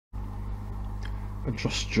I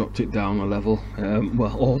just dropped it down a level,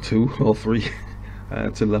 well, or two or three,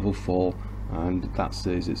 to level 4, and that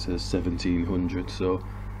says it says 1700. So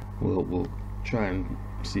we'll try and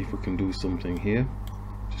see if we can do something here.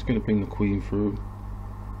 Just going to bring the queen through.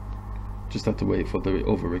 Just have to wait for the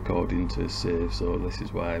other recording to save, so this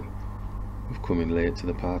is why we've come in late to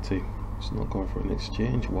the party. It's not going for an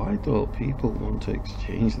exchange. Why don't people want to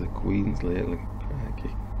exchange the queens lately?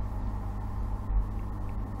 Okay.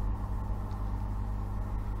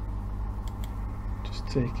 Just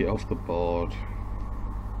take it off the board.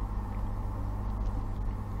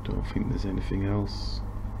 Don't think there's anything else.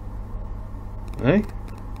 Eh?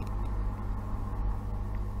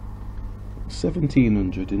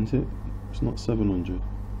 1700, isn't it? It's not 700.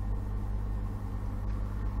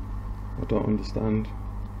 I don't understand.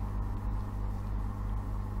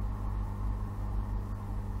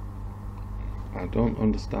 I don't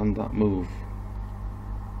understand that move.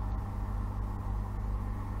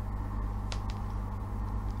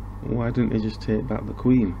 Why didn't they just take back the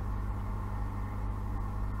queen?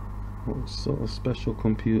 What sort of special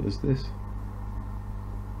computer is this?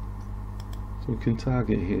 So we can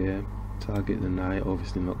target here, target the knight.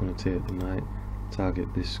 Obviously not going to take the knight.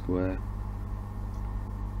 Target this square.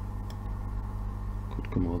 Could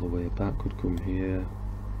come all the way back, could come here,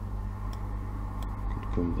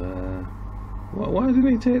 could come there. Why didn't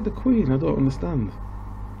he take the queen? I don't understand.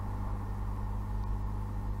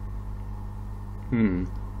 Could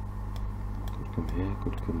come here,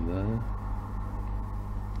 could come there.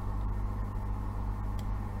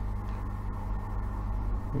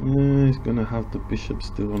 He's gonna have the bishop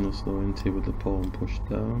still on us though, isn't he, with the pawn pushed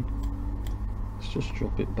down. Let's just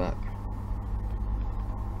drop it back.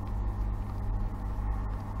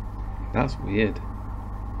 That's weird.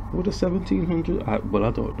 Would a 1700? Well,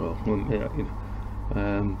 I don't know. You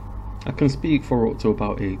know, I can speak for up to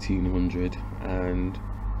about 1800, and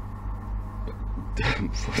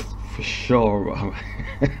for sure,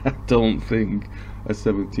 I don't think a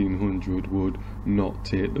 1700 would not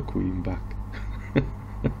take the queen back.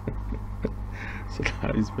 So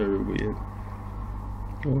that is very weird.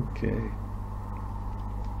 Okay.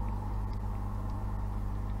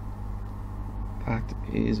 That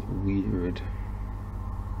is weird.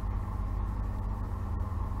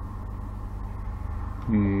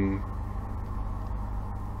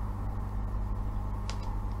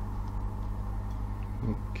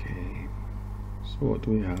 Okay. So what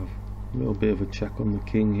do we have? A little bit of a check on the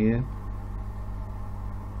king here.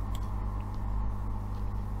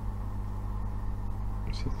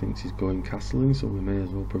 So he thinks he's going castling, so we may as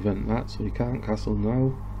well prevent that. So he can't castle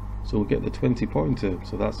now. So we'll get the 20-pointer.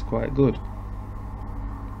 So that's quite good.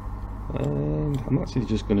 And I'm actually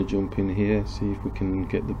just going to jump in here, see if we can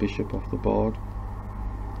get the bishop off the board.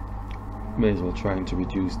 May as well trying to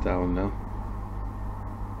reduce down now.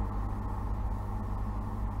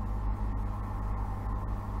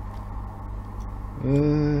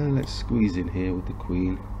 Let's squeeze in here with the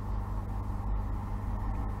queen.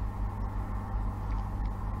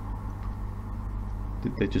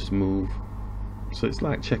 Did they just move? So it's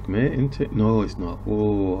like checkmate, isn't it? No, it's not.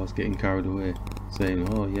 Oh, I was getting carried away saying,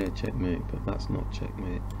 oh yeah, checkmate, but that's not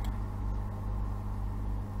checkmate.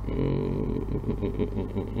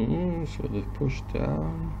 So they've pushed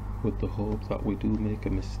down with the hope that we do make a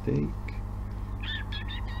mistake.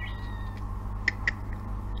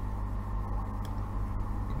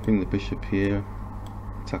 Bring the bishop here,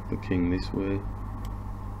 attack the king this way,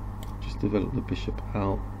 just develop the bishop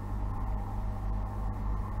out.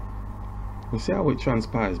 We'll see how it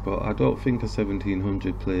transpires, but I don't think a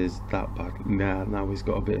 1700 plays that bad. Nah, now he's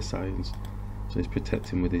got a bit of science, so he's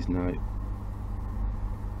protecting with his knight.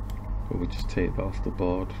 But we just take that off the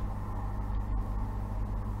board.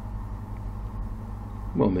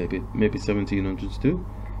 Well, maybe 1700s do,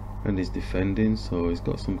 and he's defending, so he's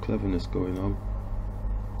got some cleverness going on.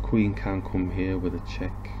 Queen can come here with a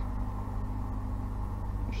check,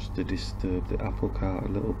 just to disturb the apple cart a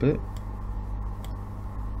little bit.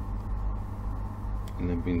 And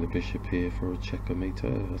then bring the bishop here for a checkmate,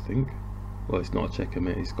 I think. Well, it's not a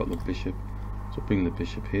checkmate, it's got the bishop. So bring the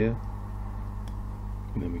bishop here.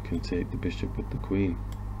 And then we can take the bishop with the queen.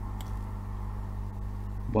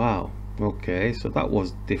 Wow, okay, so that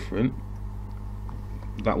was different.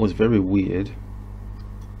 That was very weird.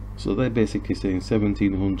 So they're basically saying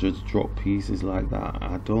 1700s drop pieces like that.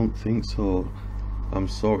 I don't think so. I'm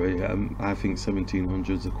sorry, I think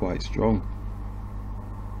 1700s are quite strong.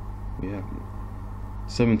 Yeah.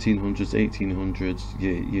 1700s, 1800s,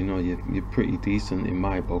 you know, you're pretty decent in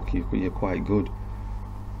my book. You're quite good.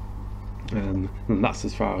 and that's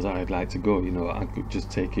as far as I'd like to go. You know, I could just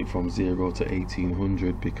take it from 0 to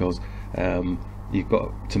 1800, because you've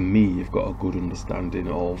got, to me, you've got a good understanding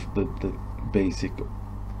of the basic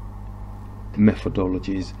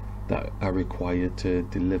methodologies that are required to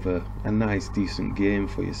deliver a nice decent game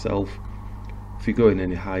for yourself. If you're going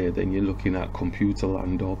any higher, then you're looking at computer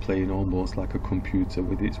land, or playing almost like a computer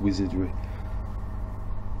with its wizardry.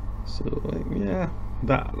 So yeah,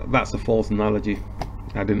 that's a false analogy.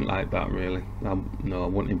 I didn't like that really. No, I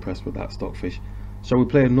wasn't impressed with that Stockfish. Shall we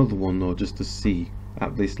play another one though, just to see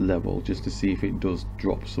at this level, just to see if it does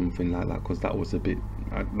drop something like that, because that was a bit,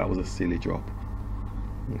 that was a silly drop.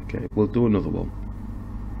 Okay, we'll do another one.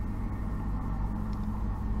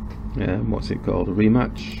 What's it called? A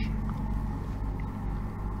rematch.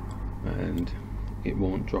 And it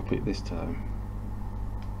won't drop it this time.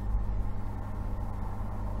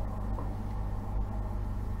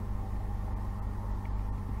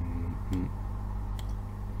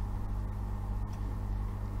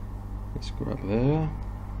 Let's grab there.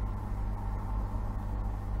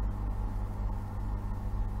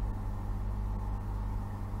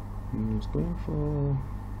 Let's go for,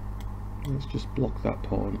 let's just block that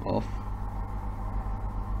pawn off.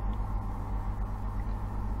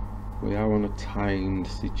 We are on a timed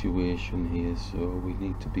situation here, so we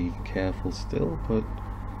need to be careful still, but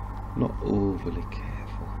not overly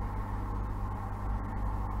careful.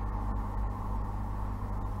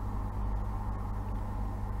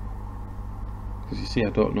 Because you see, I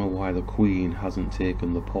don't know why the queen hasn't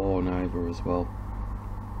taken the pawn either as well.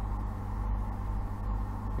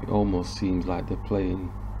 It almost seems like they're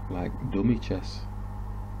playing like dummy chess.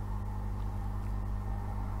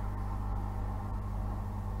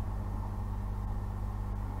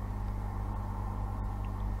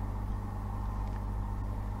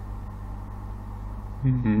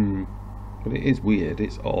 But it is weird,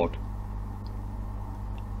 it's odd.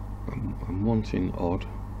 I'm wanting odd,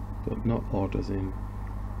 but not odd as in...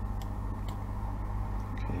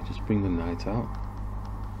 Okay, just bring the knight out.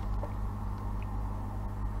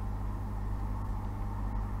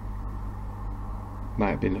 Might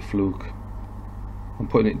have been a fluke. I'm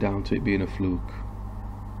putting it down to it being a fluke.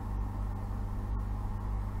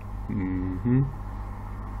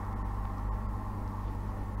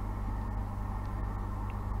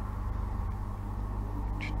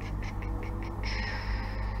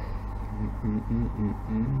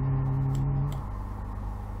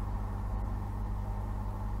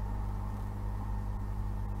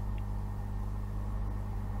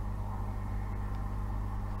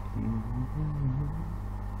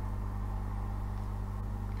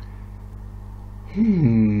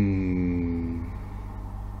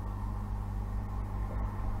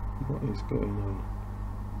 What is going on?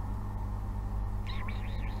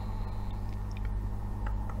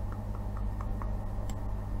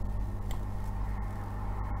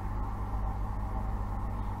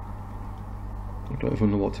 I don't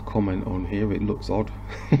even know what to comment on here, it looks odd.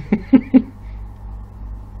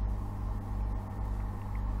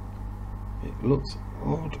 It looks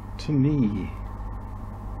odd to me.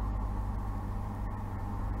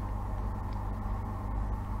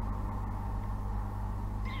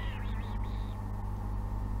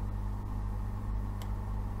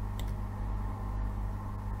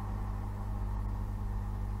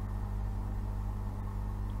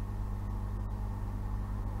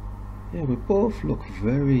 Yeah, we both look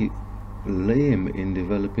very lame in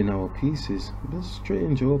developing our pieces. There's a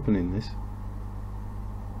strange opening this.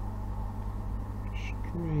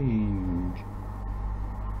 Strange.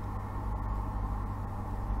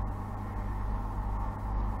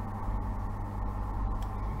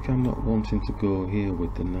 I'm not wanting to go here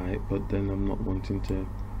with the knight, but then I'm not wanting to...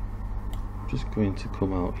 I'm just going to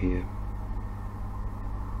come out here.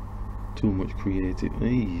 Too much creative.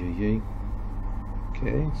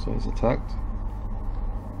 Okay, so it's attacked.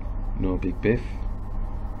 No big biff.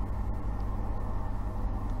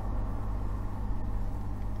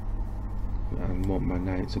 I want my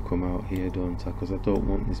knight to come out here, don't I? Because I don't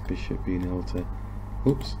want this bishop being able to...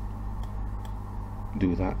 Oops.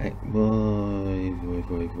 Do that.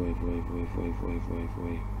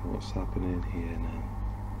 What's happening here now?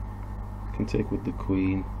 I can take with the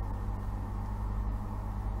queen.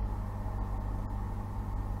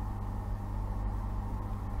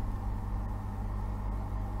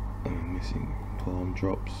 Missing pawn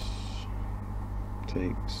drops.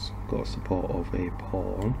 Takes. Got support of a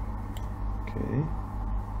pawn. Okay.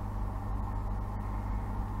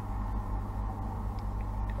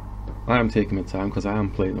 I am taking my time because I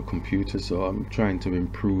am playing a computer, so I'm trying to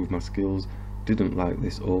improve my skills. Didn't like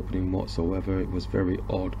this opening whatsoever. It was very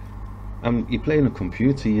odd. You're playing a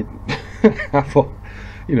computer, I thought,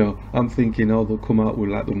 you know, I'm thinking, oh, they'll come out with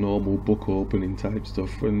like the normal book opening type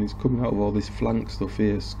stuff, and it's coming out of all this flank stuff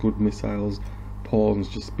here, scud missiles, pawns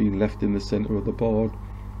just being left in the centre of the board.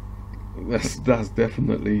 That's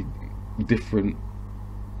definitely different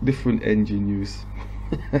engine use.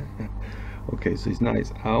 Okay, so his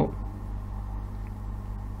knight's out.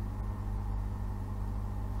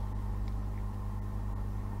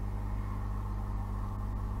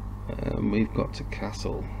 We've got to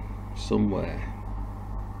castle somewhere.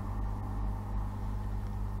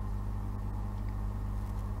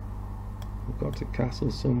 We've got to castle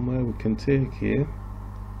somewhere we can take here.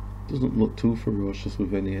 Doesn't look too ferocious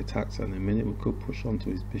with any attacks at the minute. We could push onto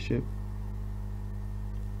his bishop.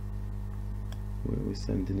 Where we're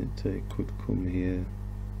sending it to, it could come here.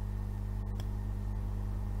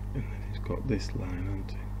 And then he's got this line,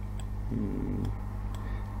 hasn't he?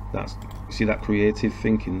 That's, see that creative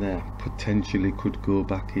thinking there, potentially could go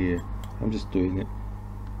back here. I'm just doing it.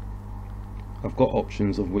 I've got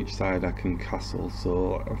options of which side I can castle,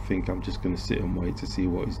 so I think I'm just going to sit and wait to see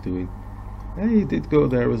what he's doing. Hey, he did go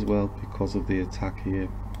there as well because of the attack here.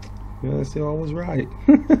 Yeah, see, I was right.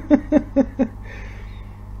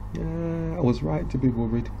 Yeah, I was right to be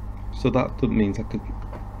worried. So that means I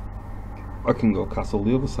can go castle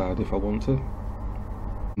the other side if I want to.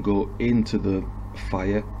 Go into the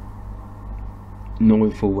fire,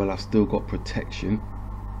 knowing full well I've still got protection,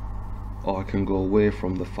 or I can go away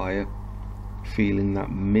from the fire, feeling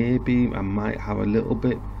that maybe I might have a little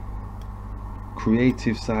bit.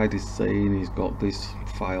 Creative side is saying he's got this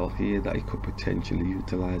file here that he could potentially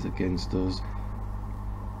utilize against us,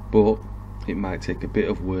 but it might take a bit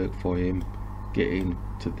of work for him getting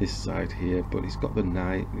to this side here. But he's got the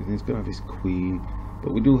knight and he's gonna have his queen,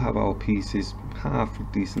 but we do have our pieces half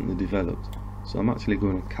decently developed. So I'm actually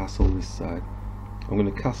going to castle this side. I'm going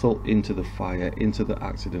to castle into the fire, into the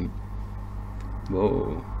accident.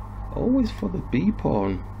 Whoa, always for the B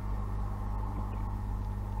pawn.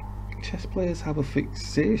 Chess players have a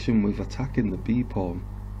fixation with attacking the B pawn.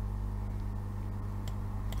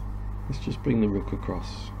 Let's just bring the rook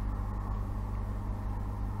across.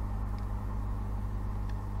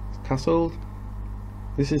 It's castled.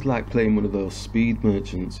 This is like playing one of those speed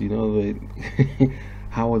merchants, you know, they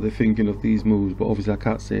how are they thinking of these moves? But obviously I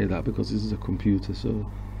can't say that because this is a computer,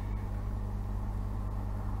 so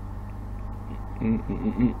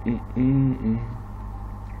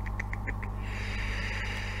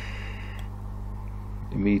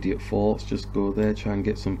immediate thoughts, just go there, try and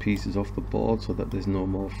get some pieces off the board so that there's no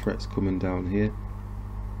more threats coming down here.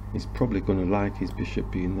 He's probably going to like his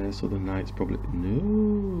bishop being there, so the knight's probably,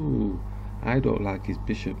 no, I don't like his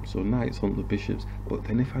bishop, so knights hunt the bishops. But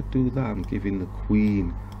then if I do that, I'm giving the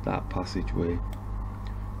queen that passageway.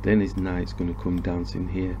 Then his knight's going to come dancing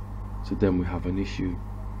here, so then we have an issue.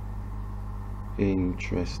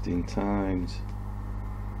 Interesting times.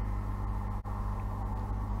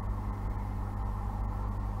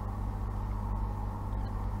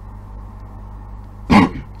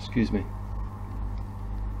 Excuse me.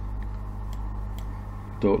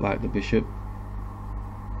 Don't like the bishop.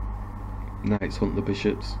 Knights hunt the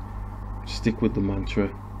bishops. Stick with the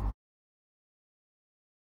mantra.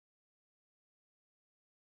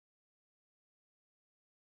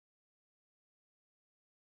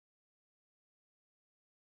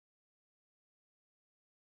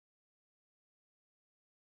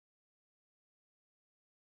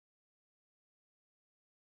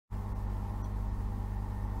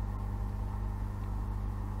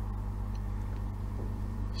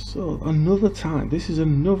 So another time, this is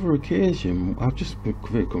another occasion, I've just been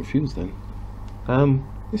very confused then.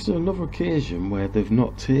 This is another occasion where they've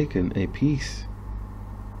not taken a piece.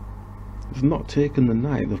 They've not taken the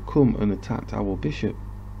knight, they've come and attacked our bishop.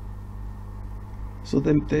 So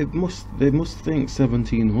then they must think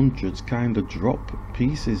 1700s kind of drop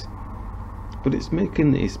pieces. But it's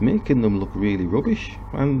making them look really rubbish.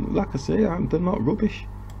 And like I say, they're not rubbish.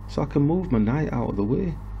 So I can move my knight out of the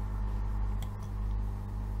way.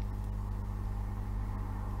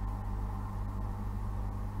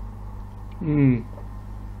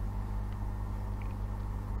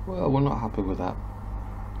 Well, we're not happy with that.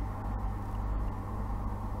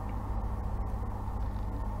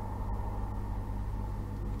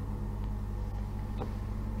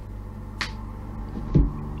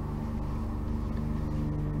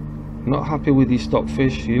 Not happy with your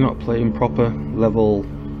Stockfish. You're not playing proper level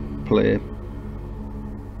play.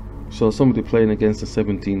 So somebody playing against a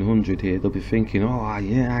 1700 here, they'll be thinking, oh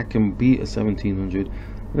yeah, I can beat a 1700.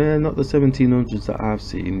 Not the 1700s that I've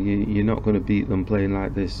seen. You're not going to beat them playing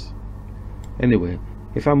like this. Anyway,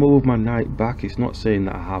 if I move my knight back, it's not saying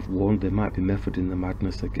that I have won. There might be method in the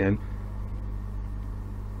madness again.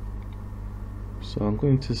 So I'm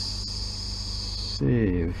going to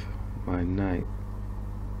save my knight.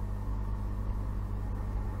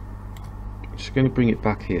 I'm just going to bring it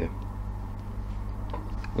back here.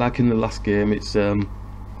 Like in the last game, it's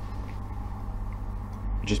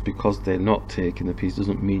just because they're not taking the piece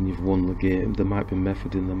doesn't mean you've won the game. There might be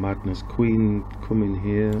method in the madness. Queen coming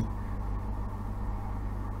here.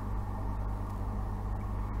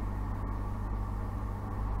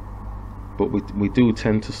 But we do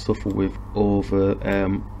tend to suffer with over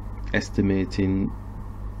estimating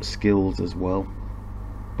skills as well.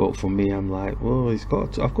 But for me, I'm like, oh, I've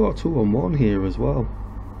got a 2-on-1 here as well.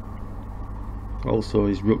 Also,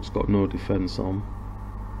 his rook's got no defense on,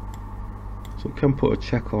 so we can put a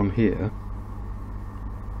check on here,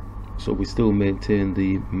 so we still maintain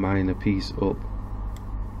the minor piece up.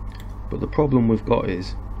 But the problem we've got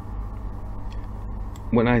is,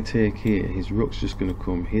 when I take here, his rook's just going to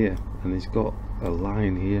come here, and he's got a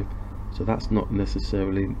line here, so that's not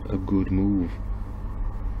necessarily a good move.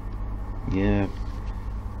 Yeah,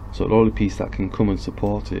 so the only piece that can come and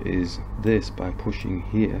support it is this, by pushing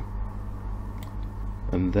here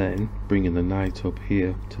and then bringing the knight up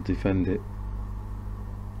here to defend it.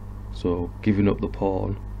 So giving up the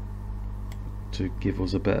pawn to give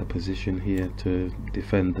us a better position here to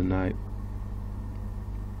defend the knight.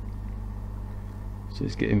 So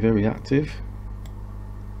it's getting very active.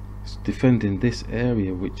 It's defending this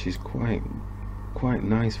area, which is quite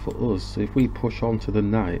nice for us. So if we push onto the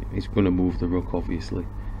knight, he's going to move the rook, obviously.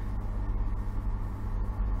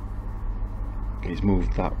 He's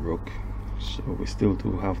moved that rook, so we still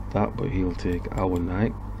do have that, but he'll take our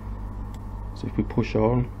knight. So if we push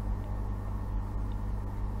on,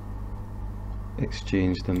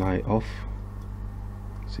 exchange the knight off,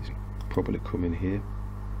 so he's probably coming here.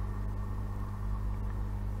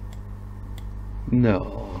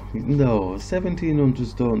 No,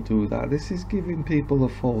 1700s don't do that. This is giving people a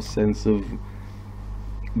false sense of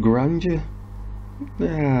grandeur.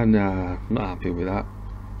 Nah, not happy with that.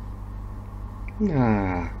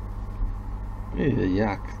 Nah.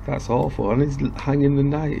 Yak, that's awful. And he's hanging the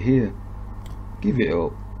knight here. Give it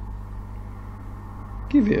up.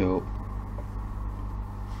 Give it up.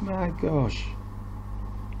 My gosh.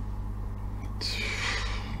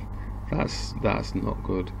 That's not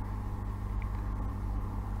good.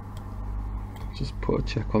 Just put a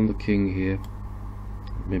check on the king here.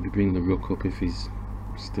 Maybe bring the rook up if he's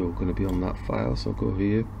still going to be on that file. So go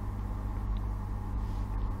here.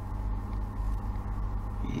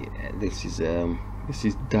 Yeah, this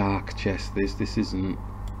is dark chess. This isn't.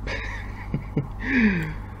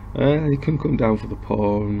 He can come down for the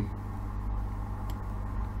pawn.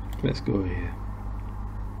 Let's go here.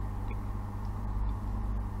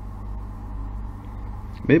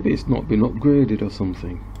 Maybe it's not been upgraded or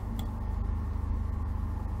something.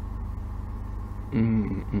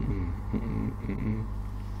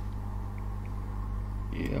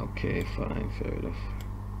 Yeah, okay, fine, fair enough.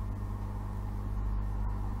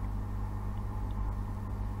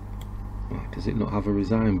 Oh, does it not have a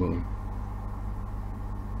resign button?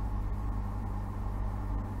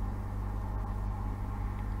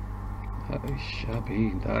 That is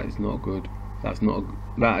shabby. That is not good.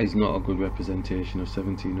 That is not a good representation of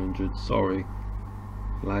 1700. Sorry,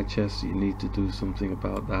 live chess. You need to do something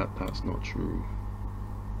about that. That's not true.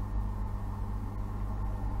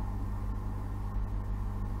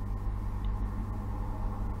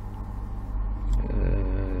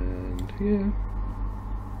 And here.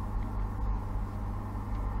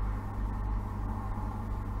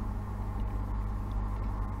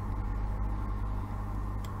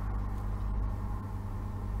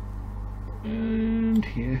 And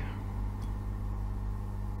here.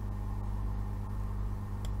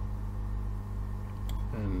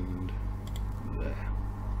 And there.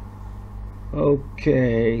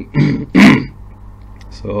 Okay.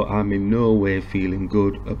 So I'm in no way feeling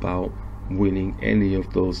good about winning any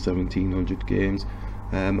of those 1700 games.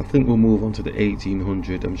 I think we'll move on to the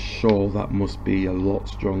 1800. I'm sure that must be a lot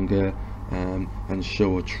stronger and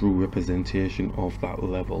show a true representation of that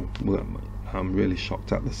level. I'm really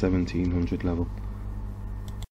shocked at the 1700 level.